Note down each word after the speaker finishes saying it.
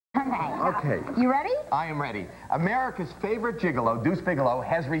Okay. You ready? I am ready. America's favorite gigolo, Deuce Bigalow,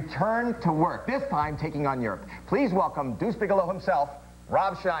 has returned to work, this time taking on Europe. Please welcome Deuce Bigalow himself,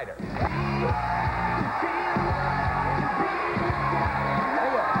 Rob Schneider.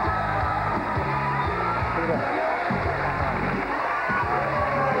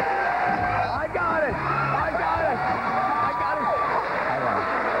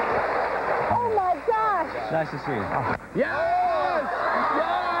 Nice to see you. Oh. Yes!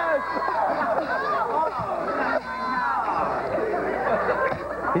 Yes!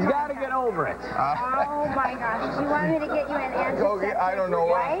 He's got to get over it. Oh my gosh! Do you want me to get you an antiseptic? I don't know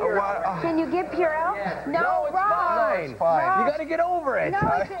what. Can you get Purell? Yes. No, it's Rob. fine. It's fine. Rob. You got to get over it. No,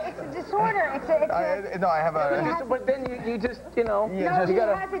 it's a disorder. No, I have a. But then you just, you know. No, he has a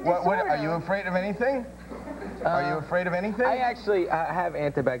disorder. What, are you afraid of anything? Are you afraid of anything? I actually have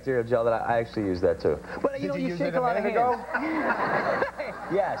antibacterial gel that I actually use that too. But you know, you shake a lot of hands.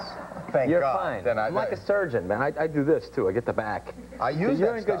 Yes. Thank You're God. fine. Then I'm like a surgeon, man. I do this too. I get the back. I use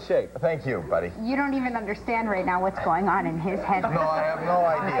You're that in stuff. good shape. Thank you, buddy. You don't even understand right now what's going on in his head. No, I have no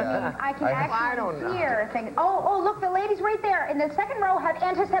idea. I mean, I can actually hear things. Oh, look, the ladies right there in the second row have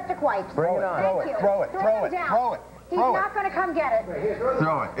antiseptic wipes. Bring it on. Thank you. Throw it. Throw it. He's not going to come get it.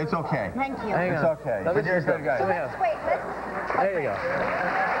 Throw it. It's okay. Thank you. It's okay. No, But you're a good guy. So let's wait. There you go.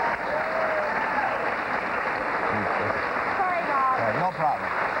 Sorry, Rob. No problem.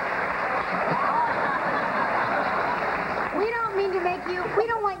 We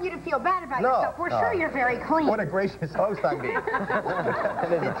don't want you to feel bad about yourself. We're sure you're very clean. What a gracious host I'm being.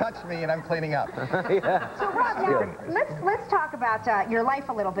 He touched me and I'm cleaning up. Yeah. So Rob, now let's talk about your life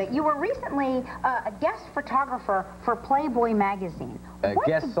a little bit. You were recently a guest photographer for Playboy magazine. A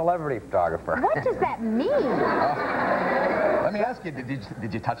guest celebrity photographer. What does that mean? Let me ask you,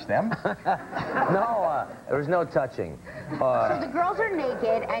 did you touch them? No, there was no touching. So the girls are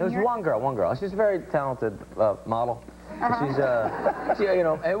naked and there was one girl. She's a very talented model. She's, you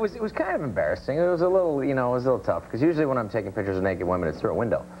know, it was kind of embarrassing. It was a little, you know, it was a little tough because usually when I'm taking pictures of naked women, it's through a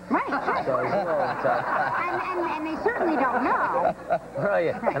window. Right. So it was a little tough. And they certainly don't know. Right.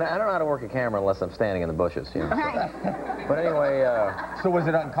 Yeah. And I don't know how to work a camera unless I'm standing in the bushes, you know. Right. But anyway. So was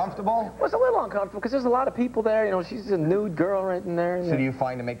it uncomfortable? It was a little uncomfortable because there's a lot of people there. You know, she's a nude girl right in there. So do you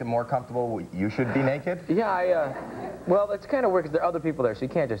find to make them more comfortable, you should be naked? Yeah, well, it's kind of weird because there are other people there, so you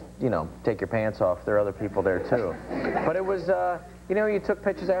can't just, you know, take your pants off. There are other people there, too. But it was, you know, you took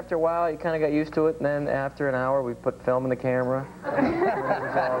pictures after a while, you kind of got used to it, and then after an hour, we put film in the camera. It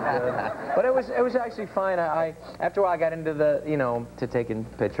was all good. But it was actually fine. After a while, I got into the, you know, to taking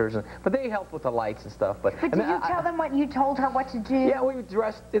pictures. But they helped with the lights and stuff. But did you tell them what you told her what to do? Yeah, we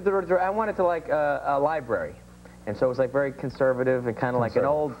dressed, I wanted to, like, a library. And so it was like very conservative and kind of like an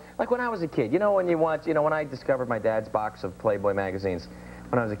old, like when I was a kid. You know, when you watch, you know, when I discovered my dad's box of Playboy magazines,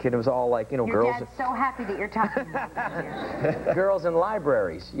 when I was a kid, it was all like, you know, Your girls. dad's so happy that you're talking about this. Girls in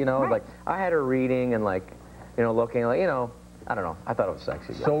libraries, you know, like I had her reading and like, you know, looking like, you know, I don't know. I thought it was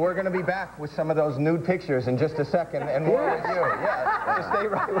sexy. So we're going to be back with some of those nude pictures in just a second and more with you. Yeah, just stay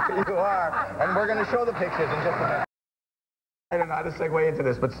right where you are. And we're going to show the pictures in just a minute. I don't know how to segue into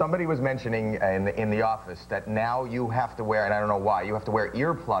this, but somebody was mentioning in the office that now you have to wear, and I don't know why, you have to wear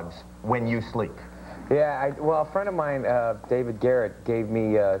earplugs when you sleep. Yeah, well, a friend of mine, David Garrett, gave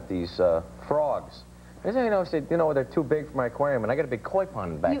me these frogs. He said, you know, they're too big for my aquarium, and I got a big koi pond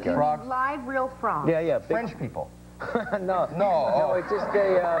in the backyard. Frogs? Live, real frogs? Yeah. French people. No, it's just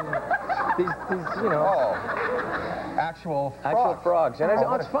these, you know. Actual frogs. And I said,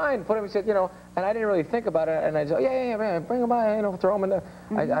 oh, it's fine. Put them, he said, you know, and I didn't really think about it. And I said, yeah, man, bring them by, you know, throw them in there.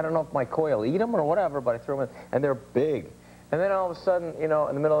 I don't know if my koi will eat them or whatever, but I threw them in, and they're big. And then all of a sudden, you know,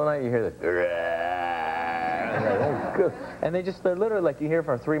 in the middle of the night, you hear the, and they're literally like you hear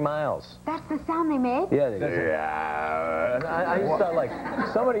from 3 miles. That's the sound they made? Yeah. And I just thought, like,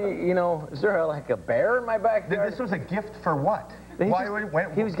 somebody, you know, is there like a bear in my backyard? This was a gift for what? He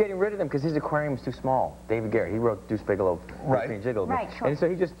was getting rid of them because his aquarium was too small. David Garrett, he wrote Deuce Bigalow, Gigolo. Right, sure. And so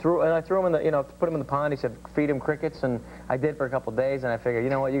he just threw, and I threw him in the, you know, put him in the pond. He said, feed him crickets, and I did for a couple of days, and I figured,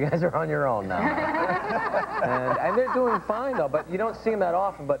 you know what, you guys are on your own now. and they're doing fine though, but you don't see them that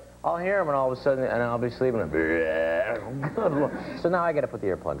often. But I'll hear them, and all of a sudden, and I'll be sleeping. And good Lord. So now I got to put the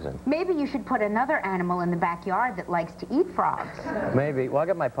earplugs in. Maybe you should put another animal in the backyard that likes to eat frogs. Maybe. Well, I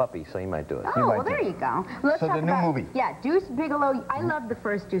got my puppy, so he might do it. Oh, well, there you go. Let's so talk the new movie. Yeah, Deuce Bigalow. I love the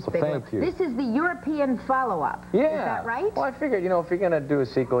first Deuce Bigalow. Thank you. This is the European follow-up. Yeah. Is that right? Well, I figured, you know, if you're going to do a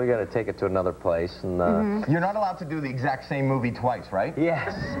sequel, you got to take it to another place. And You're not allowed to do the exact same movie twice, right?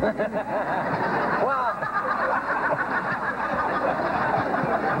 Yes. Well,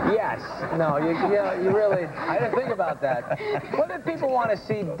 yeah. Yes. No, you really, I didn't think about that. What if people want to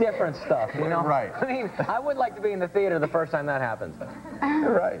see different stuff, you know? Right. I mean, I would like to be in the theater the first time that happens.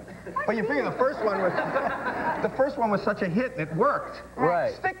 Right. But you figure the first one was such a hit and it worked.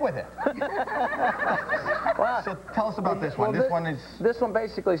 Right. Stick with it. Well, So tell us about this one. Well, this one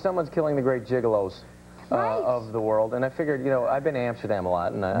basically, someone's killing the great gigolos of the world, and I figured, you know, I've been to Amsterdam a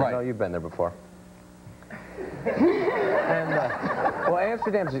lot, and I know you've been there before. And well,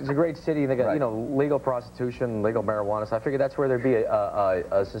 Amsterdam's a great city. They got you know, legal prostitution, legal marijuana. So I figured that's where there'd be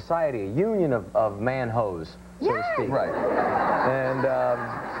a society, a union of man-hoes, so to speak. Right. And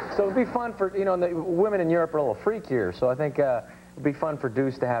so it'd be fun for, you know, and the women in Europe are a little freakier. So I think it'd be fun for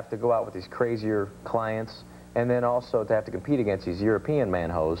Deuce to have to go out with these crazier clients, and then also to have to compete against these European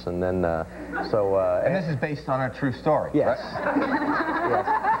man-hoes. And then and this is based on a true story. Yes. Right? Yes.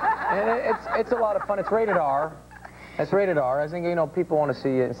 And it's a lot of fun. It's rated R. It's rated R. I think, you know, people want to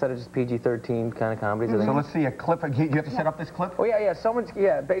see it instead of just PG-13 kind of comedies. So let's see a clip. You have to set up this clip? Oh,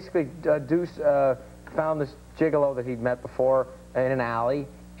 yeah. Basically, Deuce found this gigolo that he'd met before in an alley,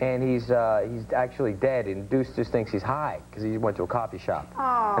 and he's actually dead, and Deuce just thinks he's high because he went to a coffee shop.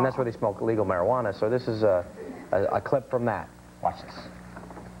 Aww. And that's where they smoke legal marijuana. So this is a clip from that. Watch this.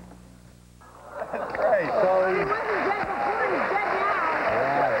 That's great. So He wasn't dead before, he's dead now.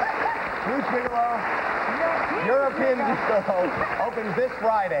 New Gigolo, European Gigolo, opens this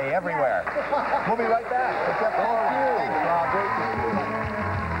Friday everywhere. We'll be right back. Thank you. Thanks, Rob. Great to see you.